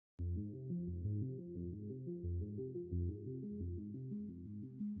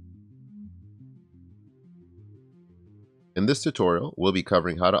In this tutorial, we'll be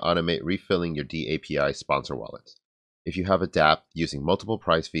covering how to automate refilling your dAPI sponsor wallets. If you have a dApp using multiple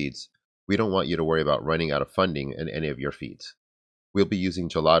price feeds, we don't want you to worry about running out of funding in any of your feeds. We'll be using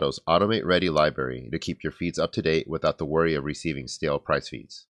Gelato's Automate Ready library to keep your feeds up to date without the worry of receiving stale price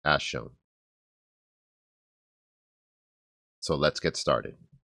feeds, as shown. So let's get started.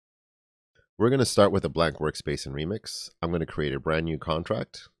 We're going to start with a blank workspace in Remix. I'm going to create a brand new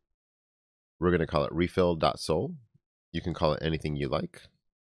contract. We're going to call it refill.sol. You can call it anything you like.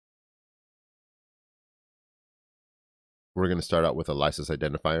 We're going to start out with a license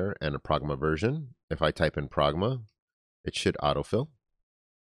identifier and a pragma version. If I type in pragma, it should autofill.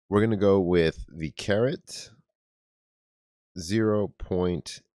 We're going to go with the caret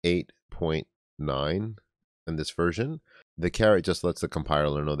 0.8.9 in this version. The caret just lets the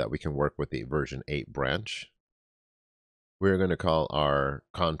compiler know that we can work with a version 8 branch. We're going to call our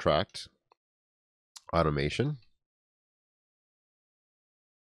contract automation.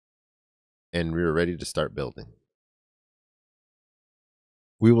 And we're ready to start building.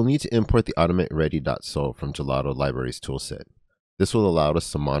 We will need to import the automateready.sol from Gelato libraries toolset. This will allow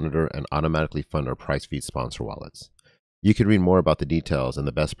us to monitor and automatically fund our price feed sponsor wallets. You can read more about the details and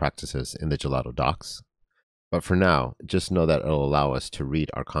the best practices in the Gelato docs. But for now, just know that it'll allow us to read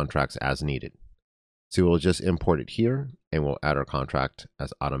our contracts as needed. So we'll just import it here and we'll add our contract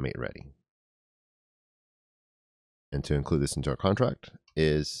as automate ready. And to include this into our contract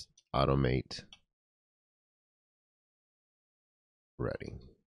is automate ready.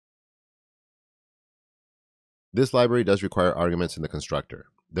 This library does require arguments in the constructor.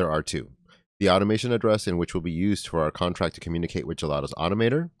 There are two. The automation address, in which will be used for our contract to communicate with Gelato's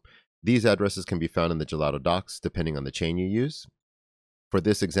automator. These addresses can be found in the Gelato docs depending on the chain you use. For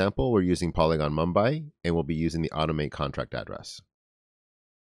this example, we're using Polygon Mumbai and we'll be using the automate contract address.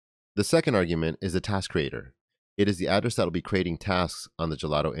 The second argument is the task creator. It is the address that will be creating tasks on the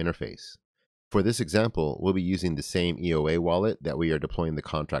Gelato interface. For this example, we'll be using the same EOA wallet that we are deploying the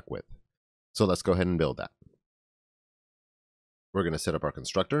contract with. So let's go ahead and build that. We're going to set up our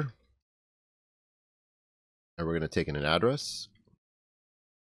constructor. And we're going to take in an address.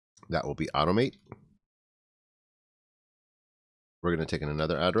 That will be automate. We're going to take in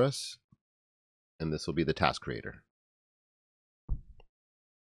another address. And this will be the task creator.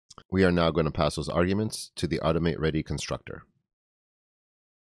 We are now going to pass those arguments to the automate ready constructor.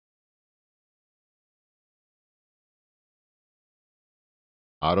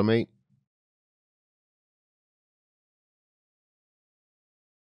 Automate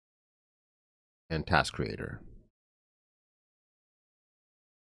and task creator.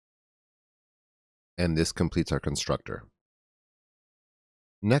 And this completes our constructor.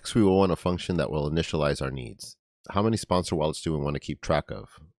 Next, we will want a function that will initialize our needs. How many sponsor wallets do we want to keep track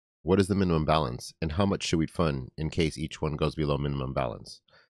of? What is the minimum balance? And how much should we fund in case each one goes below minimum balance?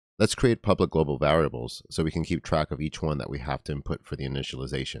 Let's create public global variables so we can keep track of each one that we have to input for the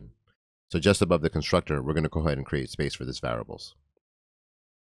initialization. So just above the constructor, we're going to go ahead and create space for this variables.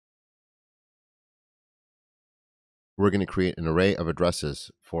 We're going to create an array of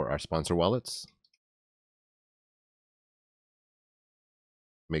addresses for our sponsor wallets.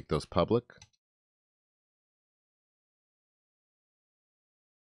 Make those public.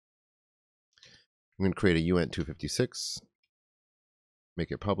 I'm going to create a uint256,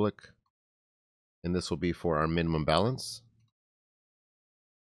 make it public, and this will be for our minimum balance.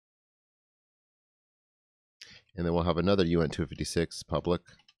 And then we'll have another uint256 public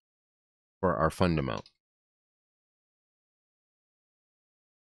for our fund amount.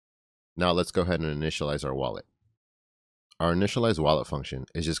 Now let's go ahead and initialize our wallet. Our initialize wallet function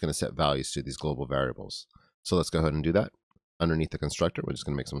is just going to set values to these global variables. So let's go ahead and do that. Underneath the constructor, we're just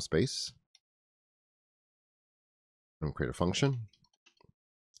going to make some space. And create a function.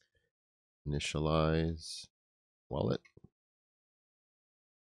 Initialize wallet.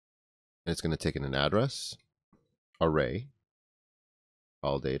 And it's going to take in an address, array,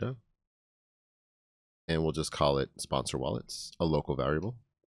 all data. And we'll just call it sponsor wallets, a local variable.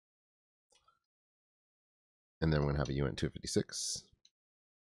 And then we're going to have a uint256.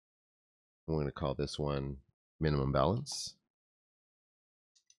 We're going to call this one minimum balance.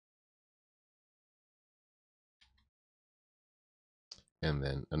 And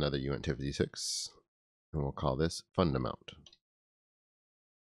then another uint256. And we'll call this fund amount.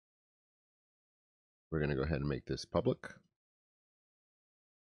 We're going to go ahead and make this public.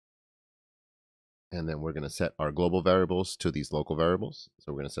 And then we're going to set our global variables to these local variables.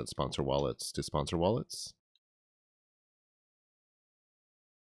 So we're going to set sponsor wallets to sponsor wallets.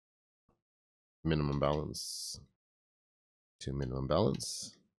 Minimum balance to minimum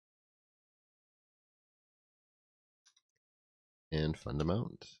balance. and fund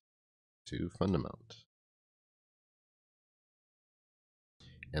amount to fund amount.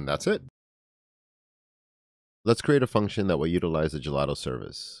 And that's it. Let's create a function that will utilize the Gelato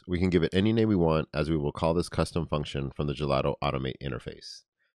service. We can give it any name we want, as we will call this custom function from the Gelato Automate interface.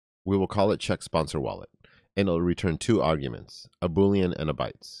 We will call it check sponsor wallet, and it'll return two arguments, a Boolean and a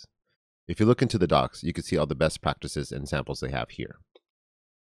bytes. If you look into the docs, you can see all the best practices and samples they have here.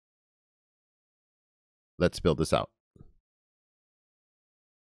 Let's build this out.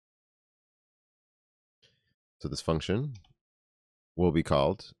 So this function will be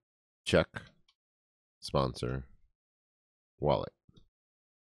called check sponsor wallet.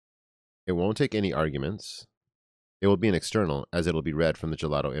 It won't take any arguments. It will be an external, as it'll be read from the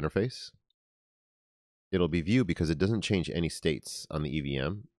Gelato interface. It'll be view because it doesn't change any states on the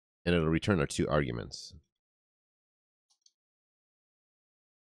EVM, and it'll return our two arguments.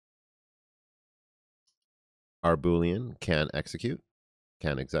 Our Boolean can execute,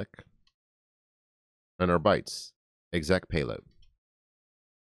 can exec, and our bytes, exec payload.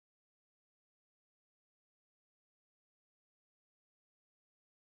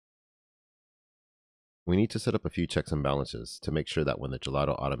 We need to set up a few checks and balances to make sure that when the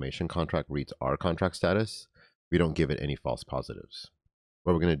Gelato automation contract reads our contract status, we don't give it any false positives.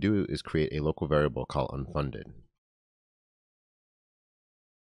 What we're going to do is create a local variable called unfunded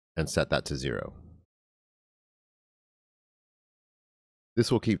and set that to 0. This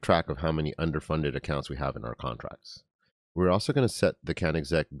will keep track of how many underfunded accounts we have in our contracts. We're also going to set the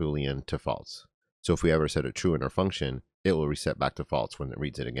canExec Boolean to false. So if we ever set it true in our function, it will reset back to false when it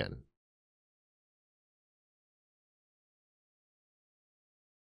reads it again.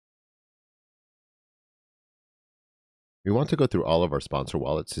 We want to go through all of our sponsor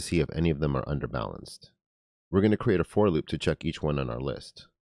wallets to see if any of them are underbalanced. We're going to create a for loop to check each one on our list.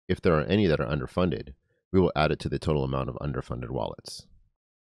 If there are any that are underfunded, we will add it to the total amount of underfunded wallets.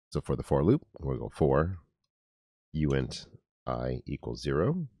 So for the for loop, we'll go for uint I equals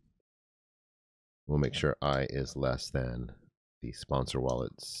 0. We'll make sure I is less than the sponsor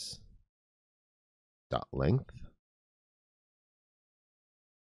wallets dot length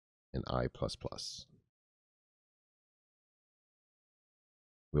and I plus plus.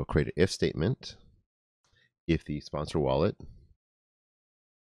 We'll create an if statement if the sponsor wallet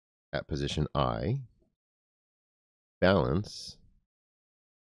at position I balance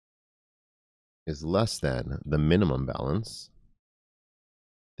is less than the minimum balance,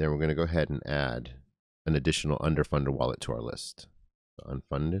 then we're going to go ahead and add an additional underfunded wallet to our list. So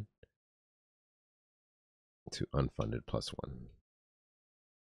unfunded to unfunded plus 1.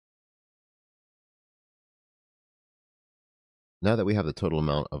 Now that we have the total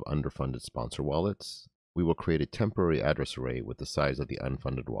amount of underfunded sponsor wallets, we will create a temporary address array with the size of the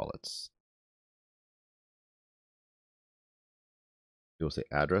unfunded wallets. We will say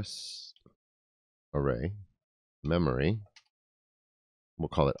address array memory. We'll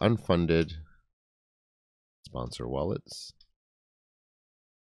call it unfunded sponsor wallets.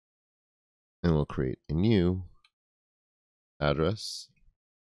 And we'll create a new address,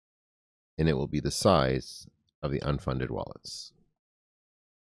 and it will be the size of the unfunded wallets.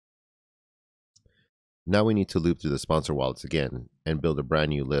 Now we need to loop through the sponsor wallets again and build a brand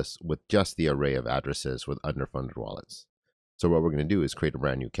new list with just the array of addresses with underfunded wallets. So what we're going to do is create a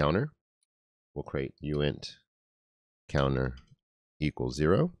brand new counter. We'll create uint counter equals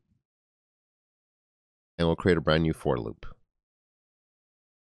 0. And we'll create a brand new for loop.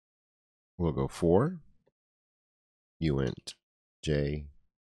 We'll go for uint j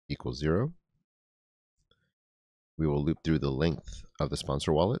equals 0. We will loop through the length of the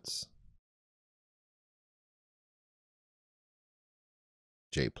sponsor wallets,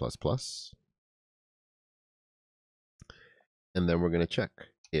 j++, and then we're going to check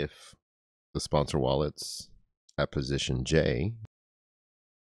if the sponsor wallets at position j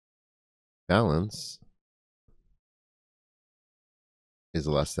balance is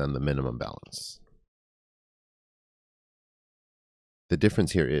less than the minimum balance. The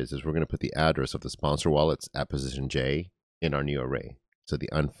difference here is we're going to put the address of the sponsor wallets at position j in our new array. So the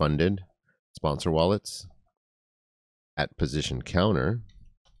unfunded sponsor wallets at position counter,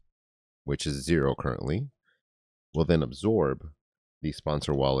 which is 0 currently, will then absorb the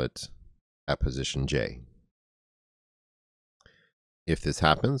sponsor wallet at position j. If this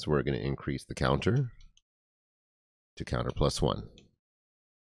happens, we're going to increase the counter to counter plus 1.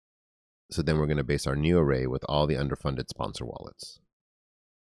 So then we're going to base our new array with all the underfunded sponsor wallets.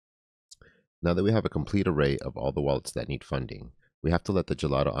 Now that we have a complete array of all the wallets that need funding, we have to let the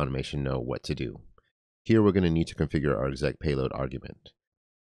Gelato automation know what to do. Here we're going to need to configure our exec payload argument.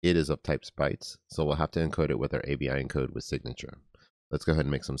 It is of type bytes, so we'll have to encode it with our ABI encode with signature. Let's go ahead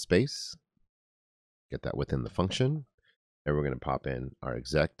and make some space, get that within the function, and we're going to pop in our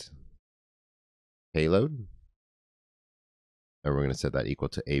exec payload, and we're going to set that equal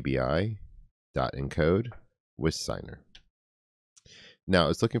to ABI.encode with signer. Now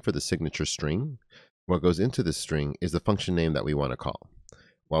it's looking for the signature string. What goes into this string is the function name that we want to call.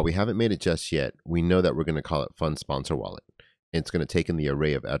 While we haven't made it just yet, we know that we're going to call it fund sponsor wallet. It's going to take in the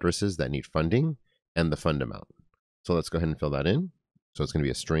array of addresses that need funding and the fund amount. So let's go ahead and fill that in. So it's going to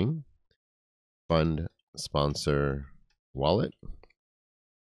be a string, fund sponsor wallet.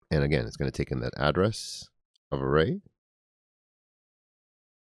 And again, it's going to take in that address of array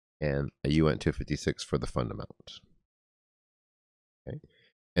and a uint256 for the fund amount. Okay.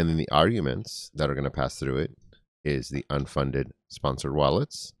 And then the arguments that are going to pass through it is the unfunded sponsored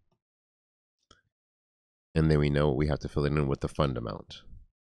wallets. And then we know we have to fill it in with the fund amount.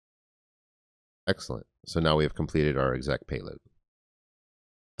 Excellent. So now we have completed our exec payload.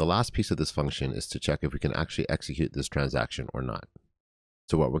 The last piece of this function is to check if we can actually execute this transaction or not.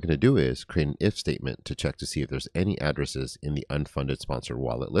 So what we're going to do is create an if statement to check to see if there's any addresses in the unfunded sponsored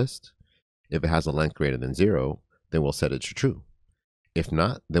wallet list. If it has a length greater than 0, then we'll set it to true. If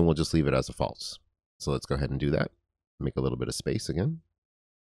not, then we'll just leave it as a false. So let's go ahead and do that. Make a little bit of space again.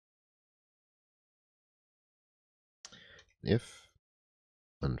 If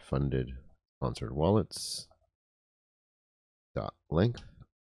unfunded sponsored wallets dot length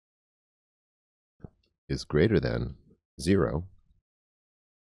is greater than 0,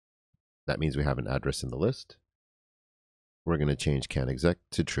 that means we have an address in the list. We're going to change canExec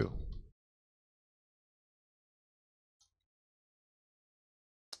to true.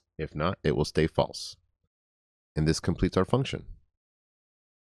 If not, it will stay false. And this completes our function.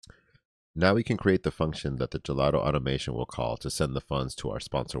 Now we can create the function that the Gelato automation will call to send the funds to our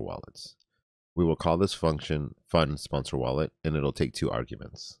sponsor wallets. We will call this function fund sponsor wallet, and it'll take 2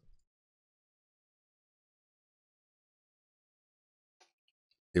 arguments.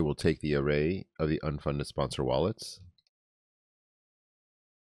 It will take the array of the unfunded sponsor wallets,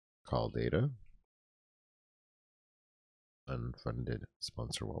 call data, unfunded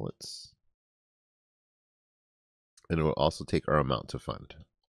sponsor wallets, and it will also take our amount to fund.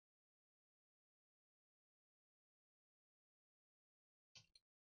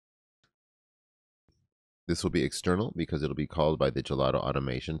 This will be external because it'll be called by the Gelato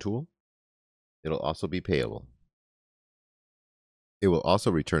automation tool. It'll also be payable. It will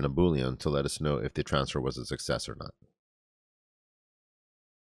also return a Boolean to let us know if the transfer was a success or not.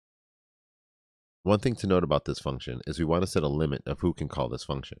 One thing to note about this function is we want to set a limit of who can call this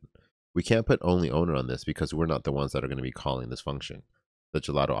function. We can't put only owner on this because we're not the ones that are going to be calling this function. The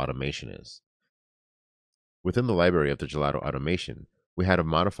Gelato automation is. Within the library of the Gelato automation, we had a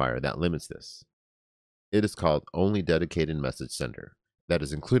modifier that limits this. It is called only dedicated message sender. That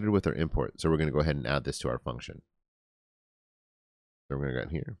is included with our import, so we're going to go ahead and add this to our function. So we're going to go in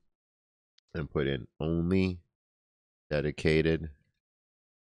here and put in only dedicated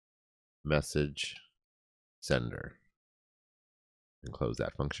message sender and close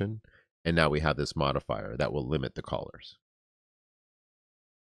that function. And now we have this modifier that will limit the callers.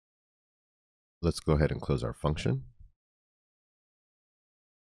 Let's go ahead and close our function.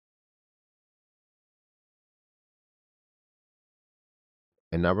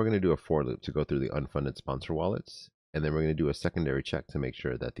 And now we're going to do a for loop to go through the unfunded sponsor wallets. And then we're going to do a secondary check to make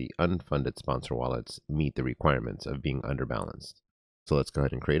sure that the unfunded sponsor wallets meet the requirements of being underbalanced. So let's go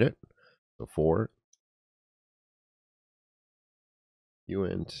ahead and create it. So for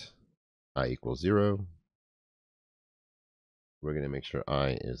uint I equals 0, we're going to make sure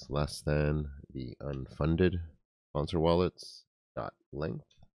I is less than the unfunded sponsor wallets dot length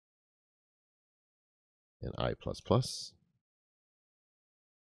and I plus plus.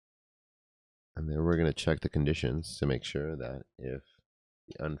 And then we're going to check the conditions to make sure that if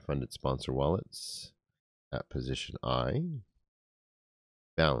the unfunded sponsor wallets at position I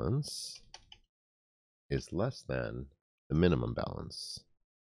balance is less than the minimum balance.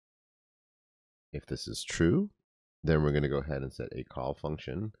 If this is true, then we're going to go ahead and set a call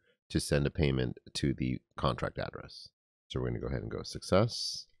function to send a payment to the contract address. So we're going to go ahead and go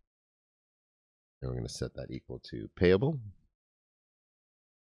success. And we're going to set that equal to payable.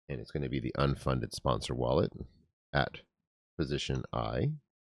 And it's going to be the unfunded sponsor wallet at position I.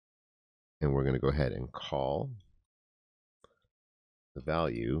 And we're going to go ahead and call the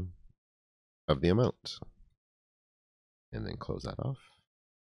value of the amount. And then close that off.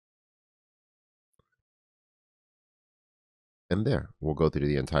 And there, we'll go through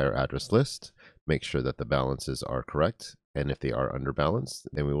the entire address list, make sure that the balances are correct, And if they are under balance,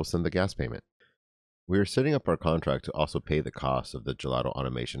 then we will send the gas payment. We are setting up our contract to also pay the cost of the Gelato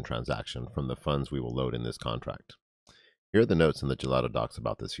automation transaction from the funds we will load in this contract. Here are the notes in the Gelato docs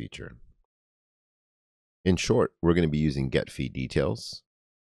about this feature. In short, we're going to be using get fee details.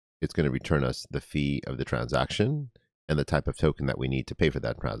 It's going to return us the fee of the transaction and the type of token that we need to pay for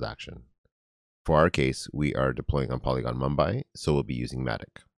that transaction. For our case, we are deploying on Polygon Mumbai, so we'll be using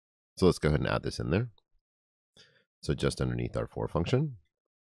Matic. So let's go ahead and add this in there. So just underneath our for function,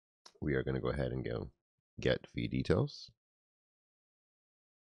 we are going to go ahead and go get fee details.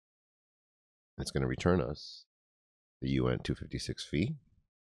 It's going to return us the UN 256 fee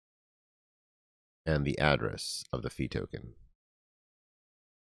and the address of the fee token.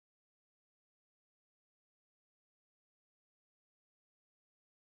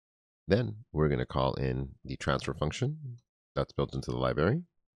 Then we're going to call in the transfer function that's built into the library,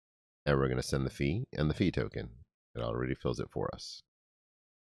 and we're going to send the fee and the fee token. It already fills it for us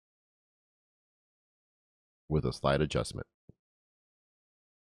with a slight adjustment.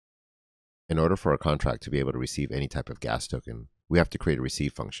 In order for our contract to be able to receive any type of gas token, we have to create a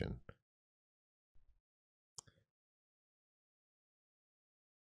receive function.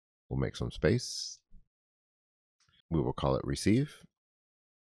 We'll make some space. We will call it receive.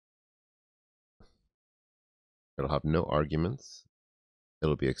 It'll have no arguments.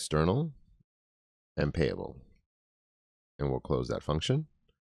 It'll be external and payable. And we'll close that function.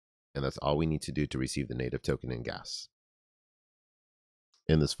 And that's all we need to do to receive the native token in gas.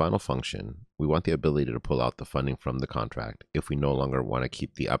 In this final function, we want the ability to pull out the funding from the contract if we no longer want to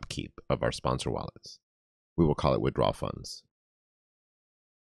keep the upkeep of our sponsor wallets. We will call it withdraw funds.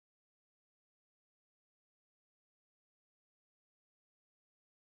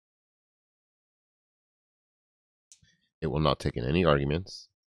 It will not take in any arguments.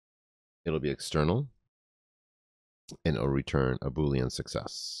 It'll be external, and it'll return a Boolean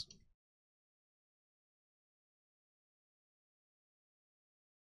success.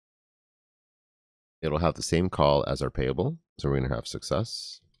 It'll have the same call as our payable. So we're going to have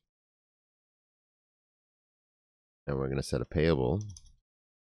success. And we're going to set a payable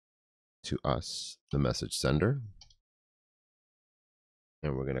to us, the message sender.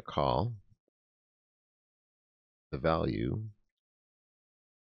 And we're going to call the value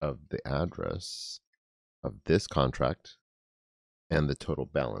of the address of this contract and the total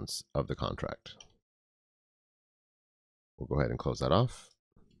balance of the contract. We'll go ahead and close that off.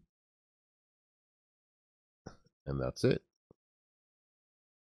 And that's it.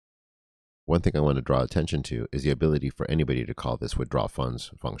 One thing I want to draw attention to is the ability for anybody to call this withdraw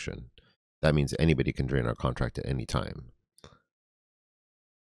funds function. That means anybody can drain our contract at any time.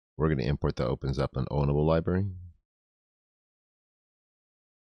 We're going to import the opens up an ownable library.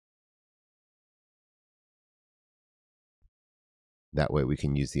 That way we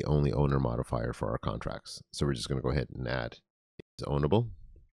can use the only owner modifier for our contracts. So we're just going to go ahead and add is ownable.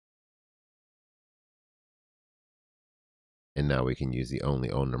 And now we can use the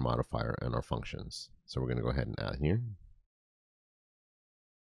only owner modifier in our functions. So we're going to go ahead and add here.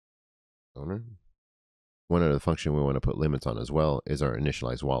 Owner. One other function we want to put limits on as well is our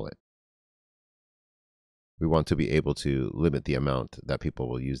initialize wallet. We want to be able to limit the amount that people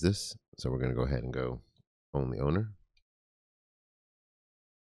will use this. So we're going to go ahead and go only owner.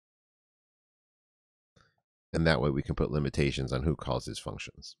 And that way we can put limitations on who calls these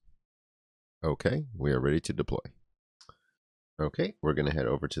functions. Okay, we are ready to deploy. Okay, we're going to head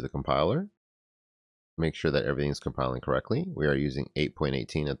over to the compiler. Make sure that everything's compiling correctly. We are using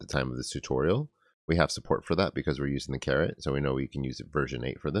 8.18 at the time of this tutorial. We have support for that because we're using the caret, so we know we can use version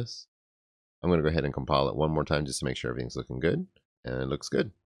 8 for this. I'm going to go ahead and compile it one more time just to make sure everything's looking good, and it looks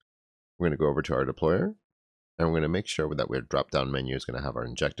good. We're going to go over to our deployer, and we're going to make sure that our drop-down menu is going to have our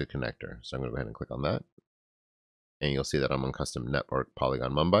injected connector. So I'm going to go ahead and click on that, and you'll see that I'm on custom network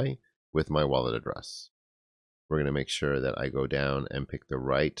Polygon Mumbai with my wallet address. We're going to make sure that I go down and pick the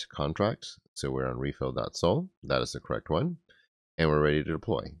right contract. So we're on refill.sol. That is the correct one. And we're ready to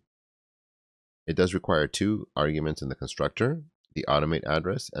deploy. It does require two arguments in the constructor, the automate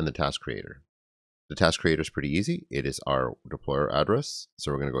address and the task creator. The task creator is pretty easy. It is our deployer address.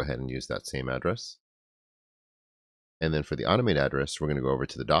 So we're going to go ahead and use that same address. And then for the automate address, we're going to go over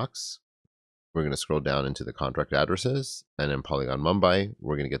to the docs. We're going to scroll down into the contract addresses. And in Polygon Mumbai,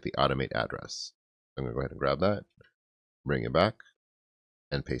 we're going to get the automate address. I'm going to go ahead and grab that, bring it back,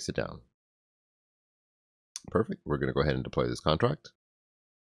 and paste it down. Perfect. We're going to go ahead and deploy this contract.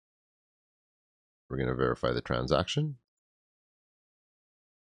 We're going to verify the transaction.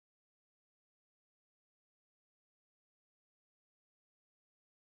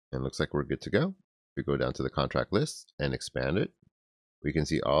 And it looks like we're good to go. If we go down to the contract list and expand it, we can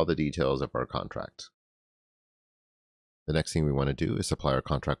see all the details of our contract. The next thing we want to do is supply our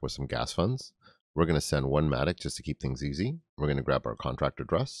contract with some gas funds. We're going to send one Matic just to keep things easy. We're going to grab our contract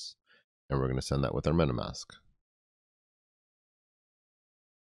address, and we're going to send that with our MetaMask.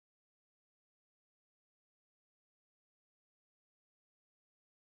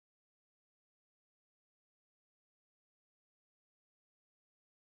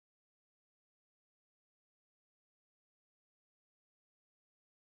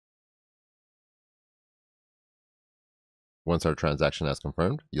 Once our transaction has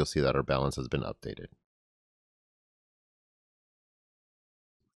confirmed, you'll see that our balance has been updated.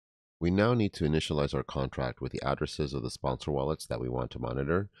 We now need to initialize our contract with the addresses of the sponsor wallets that we want to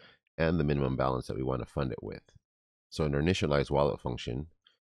monitor and the minimum balance that we want to fund it with. So in our initialize wallet function,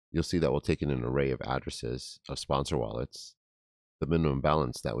 you'll see that we'll take in an array of addresses of sponsor wallets, the minimum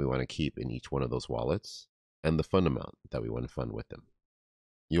balance that we want to keep in each one of those wallets, and the fund amount that we want to fund with them.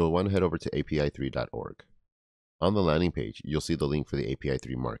 You'll want to head over to api3.org. On the landing page, you'll see the link for the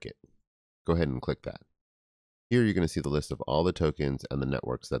API3 market. Go ahead and click that. Here you're going to see the list of all the tokens and the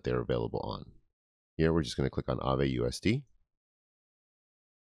networks that they're available on. Here we're just going to click on Aave USD.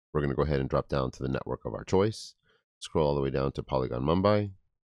 We're going to go ahead and drop down to the network of our choice. Scroll all the way down to Polygon Mumbai.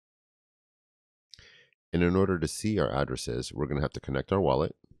 And in order to see our addresses, we're going to have to connect our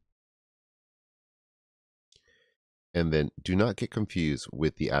wallet. And then do not get confused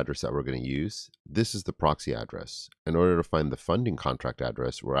with the address that we're going to use. This is the proxy address. In order to find the funding contract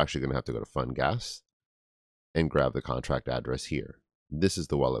address, we're actually going to have to go to Fund Gas and grab the contract address here. This is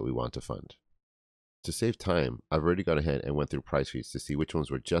the wallet we want to fund. To save time, I've already gone ahead and went through price feeds to see which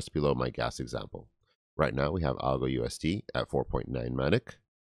ones were just below my gas example. Right now we have Algo USD at 4.9 Matic.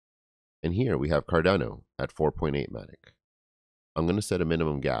 And here we have Cardano at 4.8 Matic. I'm going to set a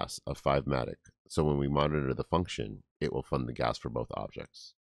minimum gas of 5 Matic, so when we monitor the function, it will fund the gas for both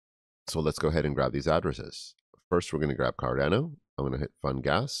objects. So let's go ahead and grab these addresses. First, we're going to grab Cardano. I'm going to hit Fund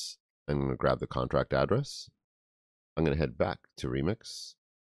Gas. I'm going to grab the contract address. I'm going to head back to Remix.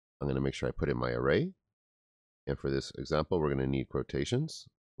 I'm going to make sure I put in my array. And for this example, we're going to need quotations.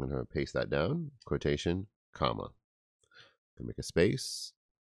 I'm going to paste that down, quotation, comma. I'm going to make a space.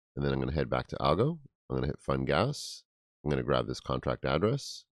 And then I'm going to head back to Algo. I'm going to hit Fund Gas. I'm going to grab this contract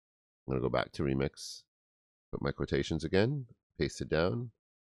address. I'm going to go back to Remix, put my quotations again, paste it down,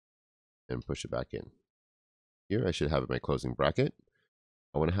 and push it back in. Here I should have my closing bracket.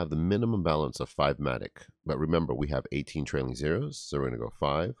 I want to have the minimum balance of 5 Matic, but remember we have 18 trailing zeros, so we're going to go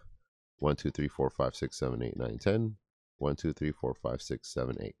 5, 1, 2, 3, 4, 5, 6, 7, 8, 9, 10, 1, 2, 3, 4, 5, 6,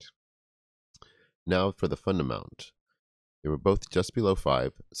 7, 8. Now for the fund amount. They were both just below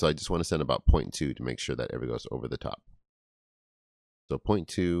 5, so I just want to send about 0.2 to make sure that everything goes over the top. So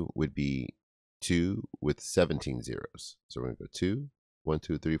 0.2 would be 2 with 17 zeros. So we're going to go 2, 1,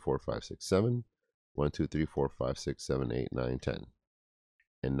 2, 3, 4, 5, 6, 7, 1, 2, 3, 4, 5, 6, 7, 8, 9, 10.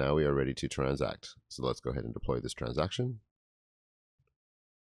 And now we are ready to transact. So let's go ahead and deploy this transaction.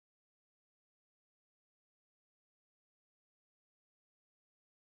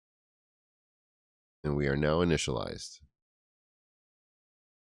 And we are now initialized.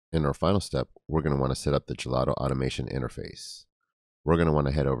 In our final step, we're going to want to set up the Gelato automation interface. We're going to want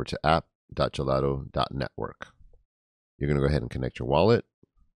to head over to app.gelato.network. You're going to go ahead and connect your wallet.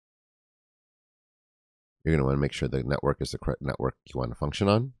 You're going to want to make sure the network is the correct network you want to function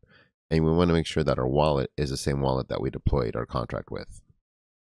on. And we want to make sure that our wallet is the same wallet that we deployed our contract with.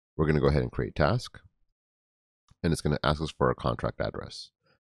 We're going to go ahead and create task. And it's going to ask us for our contract address.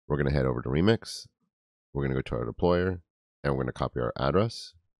 We're going to head over to Remix. We're going to go to our deployer. And we're going to copy our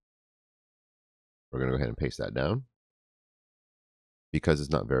address. We're going to go ahead and paste that down. Because it's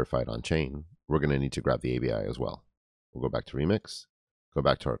not verified on chain, we're going to need to grab the ABI as well. We'll go back to Remix, go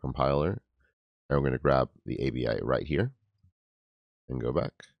back to our compiler, and we're going to grab the ABI right here, and go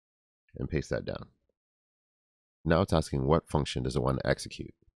back, and paste that down. Now it's asking what function does it want to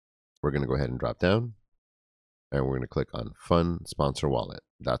execute. We're going to go ahead and drop down, and we're going to click on Fund Sponsor Wallet.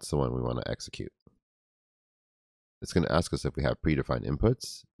 That's the one we want to execute. It's going to ask us if we have predefined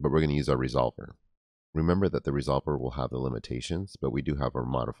inputs, but we're going to use our resolver. Remember that the resolver will have the limitations, but we do have our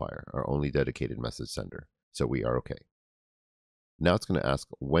modifier, our only dedicated message sender, so we are okay. Now it's going to ask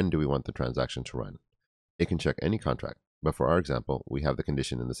when do we want the transaction to run. It can check any contract, but for our example, we have the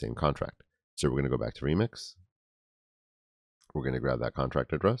condition in the same contract. So we're going to go back to Remix. We're going to grab that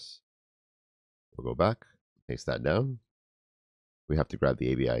contract address. We'll go back, paste that down. We have to grab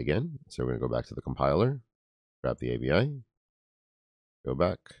the ABI again, so we're going to go back to the compiler, grab the ABI, go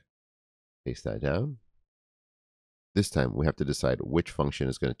back, paste that down. This time we have to decide which function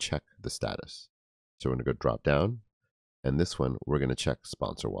is going to check the status. So we're going to go drop down, and this one, we're going to check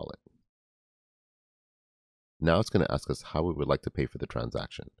sponsor wallet. Now it's going to ask us how we would like to pay for the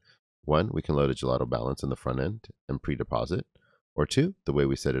transaction. One, we can load a Gelato balance in the front end and pre-deposit. Or two, the way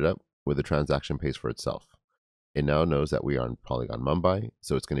we set it up, where the transaction pays for itself. It now knows that we are on Polygon Mumbai,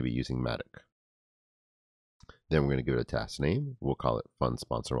 so it's going to be using Matic. Then we're going to give it a task name. We'll call it Fund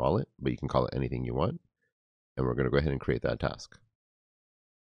Sponsor Wallet, but you can call it anything you want. And we're going to go ahead and create that task.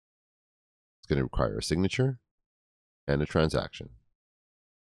 It's going to require a signature and a transaction.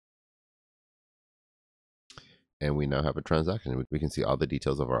 And we now have a transaction. We can see all the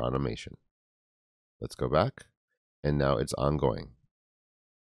details of our automation. Let's go back. And now it's ongoing.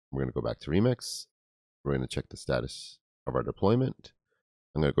 We're going to go back to Remix. We're going to check the status of our deployment.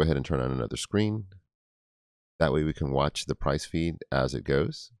 I'm going to go ahead and turn on another screen. That way we can watch the price feed as it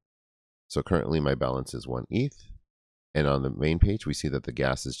goes. So currently my balance is 1 ETH. And on the main page, we see that the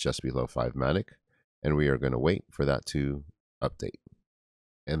gas is just below 5 Matic. And we are going to wait for that to update.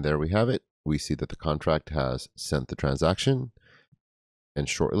 And there we have it. We see that the contract has sent the transaction. And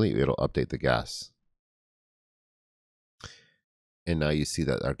shortly, it'll update the gas. And now you see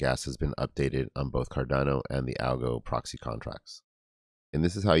that our gas has been updated on both Cardano and the Algo proxy contracts. And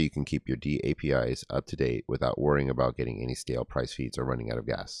this is how you can keep your dAPIs up to date without worrying about getting any stale price feeds or running out of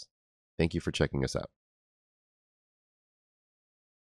gas. Thank you for checking us out.